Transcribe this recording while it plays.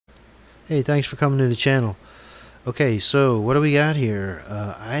Hey, thanks for coming to the channel. Okay, so what do we got here?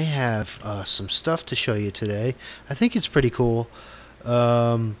 I have some stuff to show you today. I think it's pretty cool.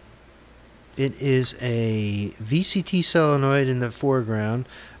 Um, it is a VCT solenoid in the foreground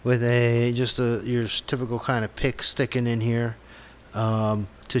with your typical kind of pick sticking in here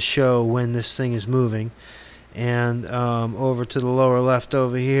to show when this thing is moving. And over to the lower left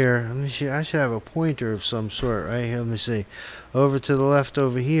over here, let me see, I should have a pointer of some sort right here. Let me see. Over to the left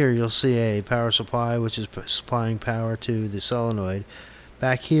over here, you'll see a power supply, which is supplying power to the solenoid.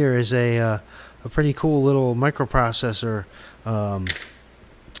 Back here is a pretty cool little microprocessor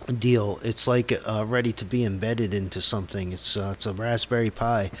deal. It's like ready to be embedded into something. It's a Raspberry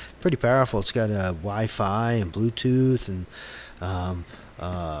Pi. Pretty powerful. It's got Wi-Fi and Bluetooth and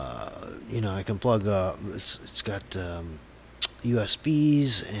I can plug it's got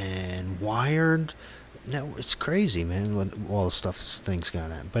USBs and wired. No, it's crazy, man, what all the stuff this thing's got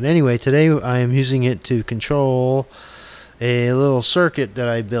at. But anyway, today I am using it to control a little circuit that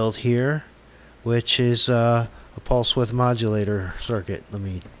I built here, which is a pulse-width modulator circuit. Let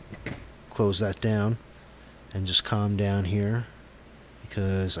me close that down and just calm down here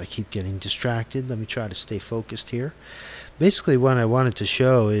because I keep getting distracted. Let me try to stay focused here. Basically, what I wanted to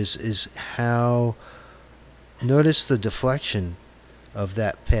show is how, notice the deflection of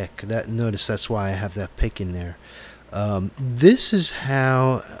that pick. Notice that's why I have that pick in there. This is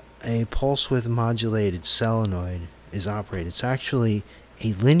how a pulse-width modulated solenoid is operated. It's actually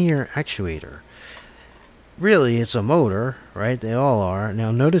a linear actuator. Really, it's a motor, right? They all are. Now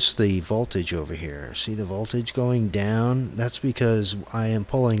notice the voltage over here. See the voltage going down? That's because I am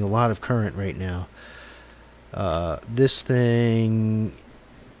pulling a lot of current right now. This thing,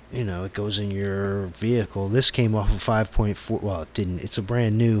 it goes in your vehicle. This came off of 5.4. Well, it didn't. It's a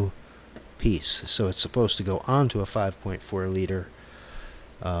brand new piece, so it's supposed to go onto a 5.4 liter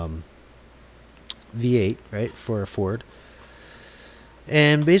V8, right, for a Ford.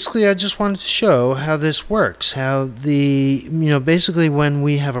 And basically, I just wanted to show how this works. How basically when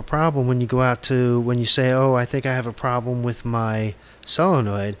we have a problem, when you say, oh, I think I have a problem with my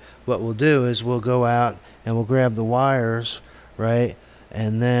solenoid, what we'll do is we'll go out and we'll grab the wires, right?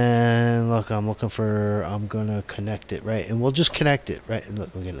 And then, look, I'm going to connect it, right? And we'll just connect it, right? And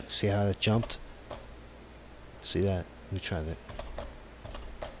look at it. See how it jumped? See that? Let me try that.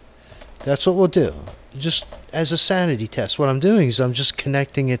 That's what we'll do. Just as a sanity test, what I'm doing is I'm just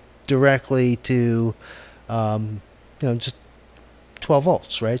connecting it directly to, just 12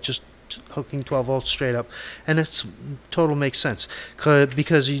 volts, right? Just hooking 12 volts straight up, and it's total makes sense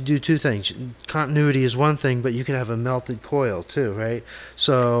because you do two things. Continuity is one thing, but you can have a melted coil too, right?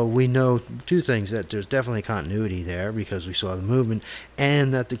 So we know two things: that there's definitely continuity there because we saw the movement,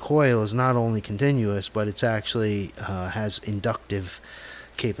 and that the coil is not only continuous, but it's actually has inductive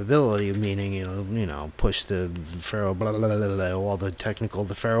capability, meaning push the ferro, blah, blah, blah, blah, all the technical,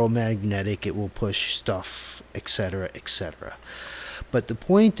 the ferromagnetic, it will push stuff, etc., etc. But the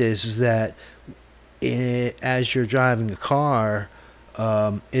point is that as you're driving a car,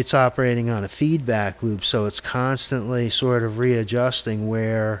 it's operating on a feedback loop, so it's constantly sort of readjusting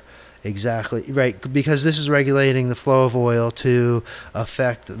where exactly, right, because this is regulating the flow of oil to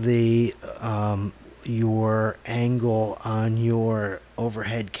affect the your angle on your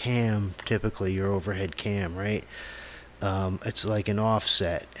overhead cam, typically your overhead cam, right? It's like an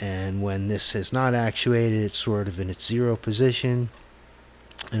offset, and when this is not actuated, it's sort of in its zero position.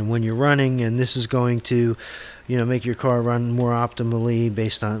 And when you're running, and this is going to, make your car run more optimally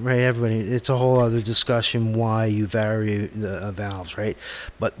based on, right, it's a whole other discussion why you vary the valves, right?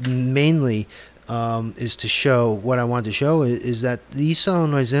 But mainly is to show, what I want to show is that these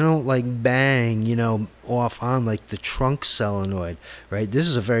solenoids, they don't like bang, off on like the trunk solenoid, right? This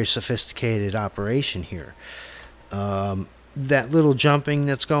is a very sophisticated operation here. That little jumping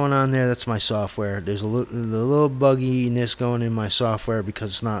that's going on there, that's my software. There's the little bugginess going in my software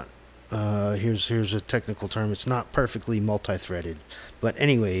because it's not, here's a technical term, it's not perfectly multi-threaded. But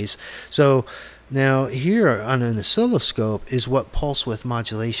anyways, so now here on an oscilloscope is what pulse-width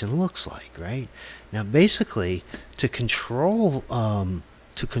modulation looks like, right? Now basically, to control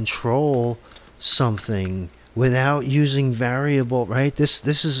something without using variable, right? This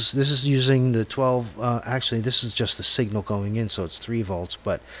is using the 12. Actually, this is just the signal going in, so it's 3 volts.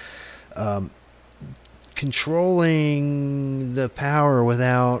 But controlling the power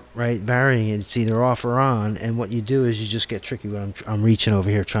without varying it, it's either off or on. And what you do is you just get tricky. When I'm reaching over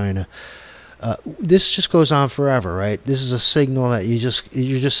here trying to. This just goes on forever, right? This is a signal that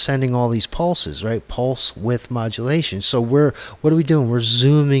you're just sending all these pulses, right? Pulse width modulation. So what are we doing? We're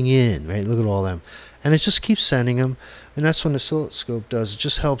zooming in, right? Look at all them. And it just keeps sending them And that's what an oscilloscope does. It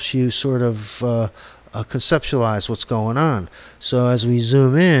just helps you sort of conceptualize what's going on. So as we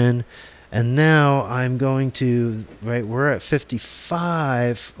zoom in, and now I'm going to, right, we're at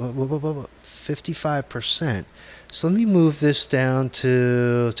 55%. So let me move this down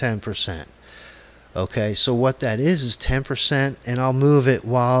to 10%. Okay, so what that is 10%, and I'll move it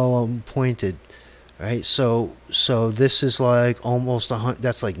while I'm pointed. Right, so this is like almost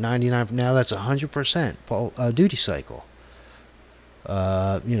that's like 99. Now that's 100% duty cycle.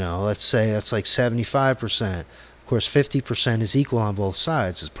 You know, let's say that's like 75%. Of course, 50% is equal on both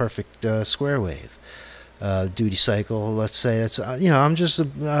sides. It's perfect square wave. Duty cycle. Let's say that's you know, I'm just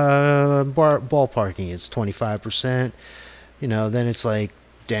ballparking. It's 25%. You know, then it's like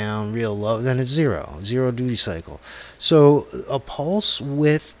down real low, then it's zero duty cycle. So a pulse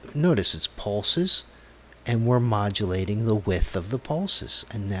width, notice it's pulses, and we're modulating the width of the pulses,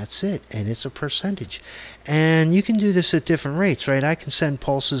 and that's it, and it's a percentage. And you can do this at different rates, right? I can send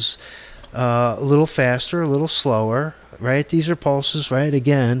pulses a little faster, a little slower, right? These are pulses, right,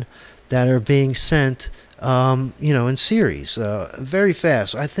 again, that are being sent you know, in series, very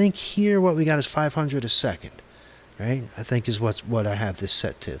fast. I think here what we got is 500 a second. Right? I think is what I have this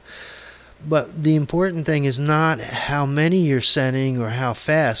set to. But the important thing is not how many you're sending or how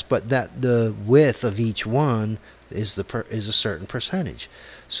fast, but that the width of each one is a certain percentage.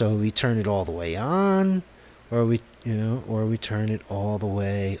 So we turn it all the way on, or we turn it all the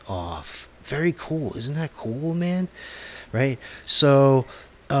way off. Very cool, isn't that cool, man? Right? So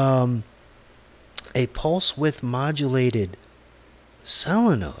a pulse width modulated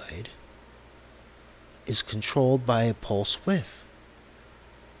solenoid is controlled by a pulse width,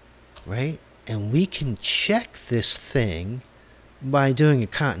 right? And we can check this thing by doing a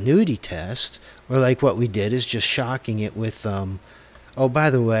continuity test, or like what we did is just shocking it with oh, by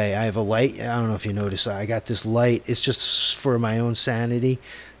the way, I have a light. I don't know if you noticed, I got this light. It's just for my own sanity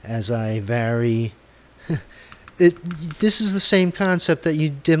as I vary. This is the same concept that you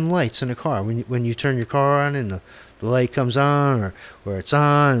dim lights in a car. When you turn your car on and the light comes on, or it's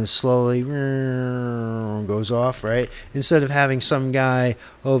on and slowly goes off, right? Instead of having some guy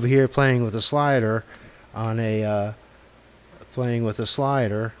over here playing with a slider on a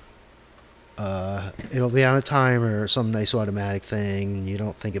it'll be on a timer or some nice automatic thing, and you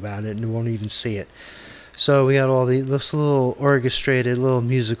don't think about it and you won't even see it. So we got all this little orchestrated little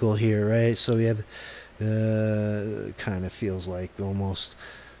musical here, right? So we have kind of feels like almost,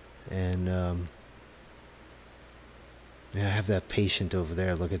 and yeah, I have that patient over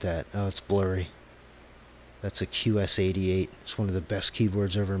there. Look at that. Oh, it's blurry. That's a QS88. It's one of the best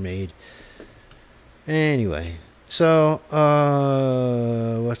keyboards ever made. Anyway, so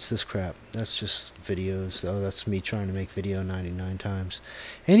what's this crap? That's just videos. Oh, that's me trying to make video 99 times.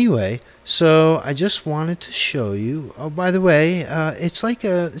 Anyway, so I just wanted to show you. Oh, by the way, it's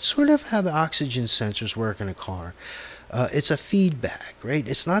sort of how the oxygen sensors work in a car. It's a feedback, right?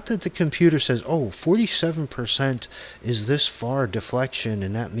 It's not that the computer says, oh, 47% is this far deflection,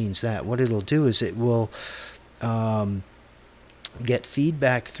 and that means that. What it'll do is it will get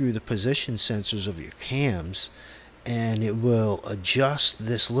feedback through the position sensors of your cams, and it will adjust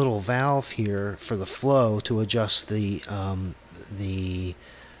this little valve here for the flow to adjust the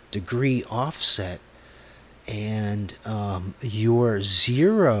degree offset, and your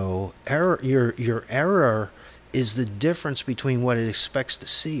zero error, your error is the difference between what it expects to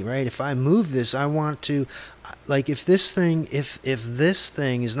see, right? If I move this, I want to, like, if this thing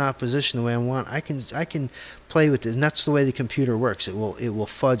is not positioned the way I want, I can play with this, and that's the way the computer works. It will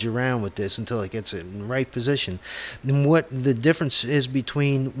fudge around with this until it gets it in the right position. Then what the difference is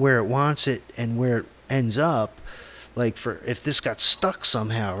between where it wants it and where it ends up, like if this got stuck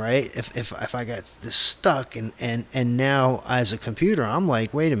somehow, right? If I got this stuck and now as a computer I'm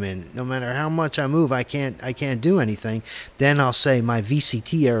like, wait a minute, no matter how much I move, I can't do anything. Then I'll say my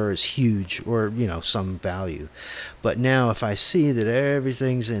VCT error is huge, or you know, some value. But now if I see that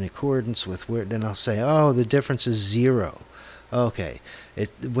everything's in accordance with where, then I'll say, oh, the difference is 0. Okay,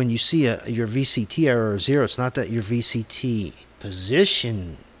 when you see your VCT error is 0, it's not that your VCT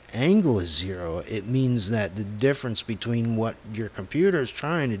position angle is 0. It means that the difference between what your computer is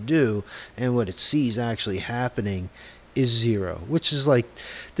trying to do and what it sees actually happening is 0, which is like,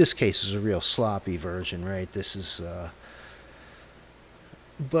 this case is a real sloppy version, right? This is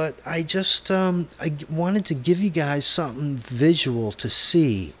but I just I wanted to give you guys something visual to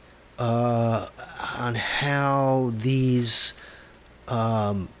see on how these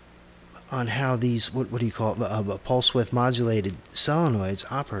what do you call it, pulse width modulated solenoids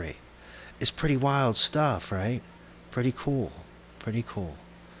operate. It's pretty wild stuff, right? Pretty cool.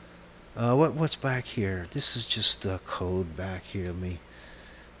 What's back here? This is just code back here. Let me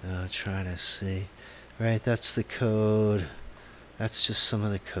try to see. Right, that's the code. That's just some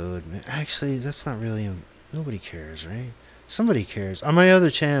of the code. Actually, that's not really. Nobody cares, right? Somebody cares. On my other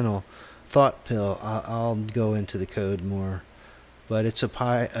channel, Thought Pill, I'll go into the code more. But it's a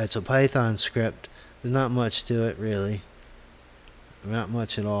Python script. There's not much to it, really. Not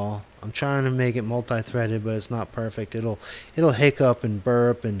much at all. I'm trying to make it multi-threaded, but it's not perfect. It'll hiccup and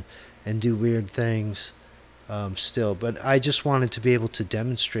burp and do weird things still. But I just wanted to be able to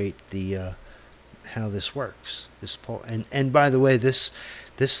demonstrate the how this works. And by the way, this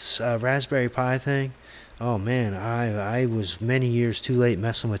Raspberry Pi thing. Oh man, I was many years too late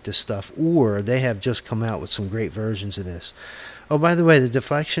messing with this stuff. Or they have just come out with some great versions of this. Oh, by the way, the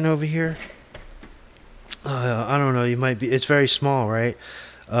deflection over here. I don't know. It's very small, right?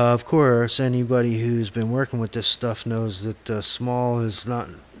 Of course, anybody who's been working with this stuff knows that small is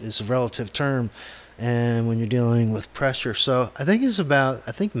a relative term, and when you're dealing with pressure. So I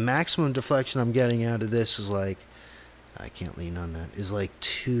think maximum deflection I'm getting out of this is like, I can't lean on that, is like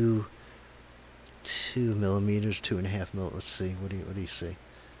 2 millimeters, 2.5 mil. Let's see. What do you see?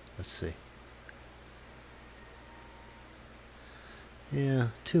 Let's see. Yeah,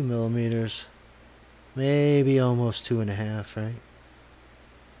 2 millimeters. Maybe almost 2.5, right?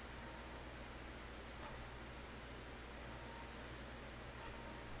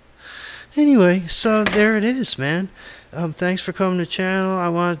 Anyway, so there it is, man. Thanks for coming to the channel.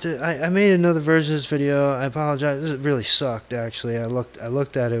 I made another version of this video. I apologize. This really sucked, actually. I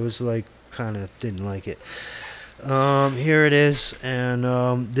looked at it. It was like, kind of didn't like it. Here it is,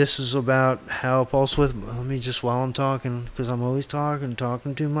 and this is about how pulse width. Let me just, while I'm talking, because I'm always talking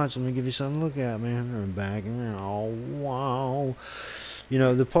too much, let me give you something to look at, man. I'm back. Oh wow. You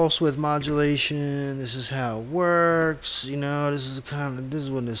know, the pulse width modulation, this is how it works. You know, this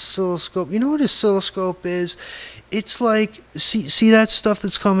is what an oscilloscope. You know what an oscilloscope is? It's like, see that stuff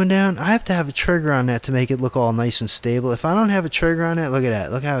that's coming down? I have to have a trigger on that to make it look all nice and stable. If I don't have a trigger on that, look at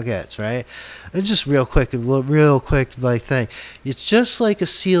that. Look how it gets, right? It's just real quick like thing. It's just like a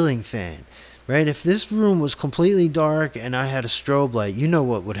ceiling fan. Right? If this room was completely dark and I had a strobe light, you know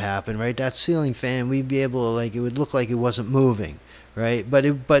what would happen, right? That ceiling fan, we'd be able to, like, it would look like it wasn't moving. Right, but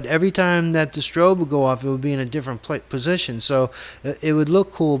every time that the strobe would go off, it would be in a different position, so it would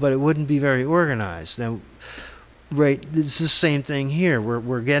look cool, but it wouldn't be very organized. Now, right, it's the same thing here.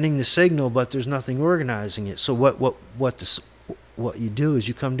 We're getting the signal, but there's nothing organizing it. So what you do is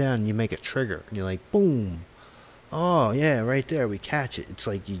you come down and you make a trigger, and you're like, boom. Oh yeah, right there, we catch it. It's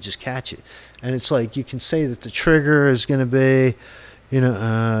like you just catch it, and it's like you can say that the trigger is going to be. You know,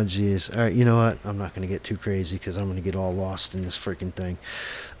 oh, geez. All right, you know what? I'm not going to get too crazy because I'm going to get all lost in this freaking thing.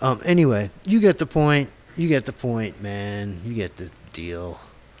 Anyway, you get the point. You get the point, man. You get the deal.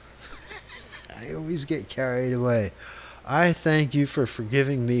 I always get carried away. I thank you for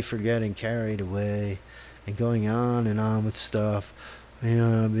forgiving me for getting carried away and going on and on with stuff. You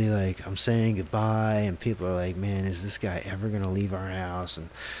know, I'll be like, I'm saying goodbye, and people are like, man, is this guy ever going to leave our house? And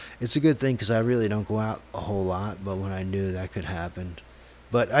it's a good thing because I really don't go out a whole lot, but when I do, that could happen.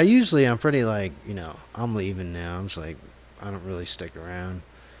 But I'm pretty like, you know, I'm leaving now. I'm just like, I don't really stick around.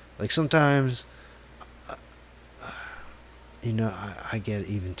 Like sometimes, you know, I get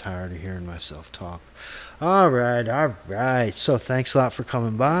even tired of hearing myself talk. All right. So thanks a lot for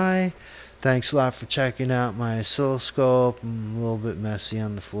coming by. Thanks a lot for checking out my oscilloscope. I'm a little bit messy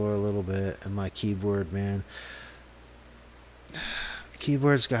on the floor a little bit. And my keyboard, man. The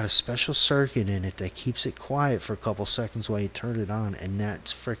keyboard's got a special circuit in it that keeps it quiet for a couple seconds while you turn it on. And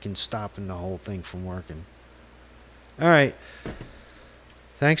that's freaking stopping the whole thing from working. Alright.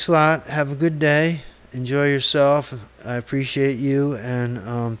 Thanks a lot. Have a good day. Enjoy yourself. I appreciate you.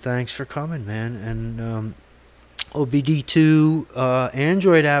 And thanks for coming, man. And OBD2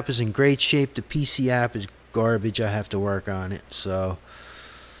 Android app is in great shape. The PC app is garbage. I have to work on it. So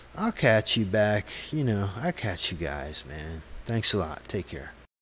I'll catch you back. You know, I'll catch you guys, man. Thanks a lot. Take care.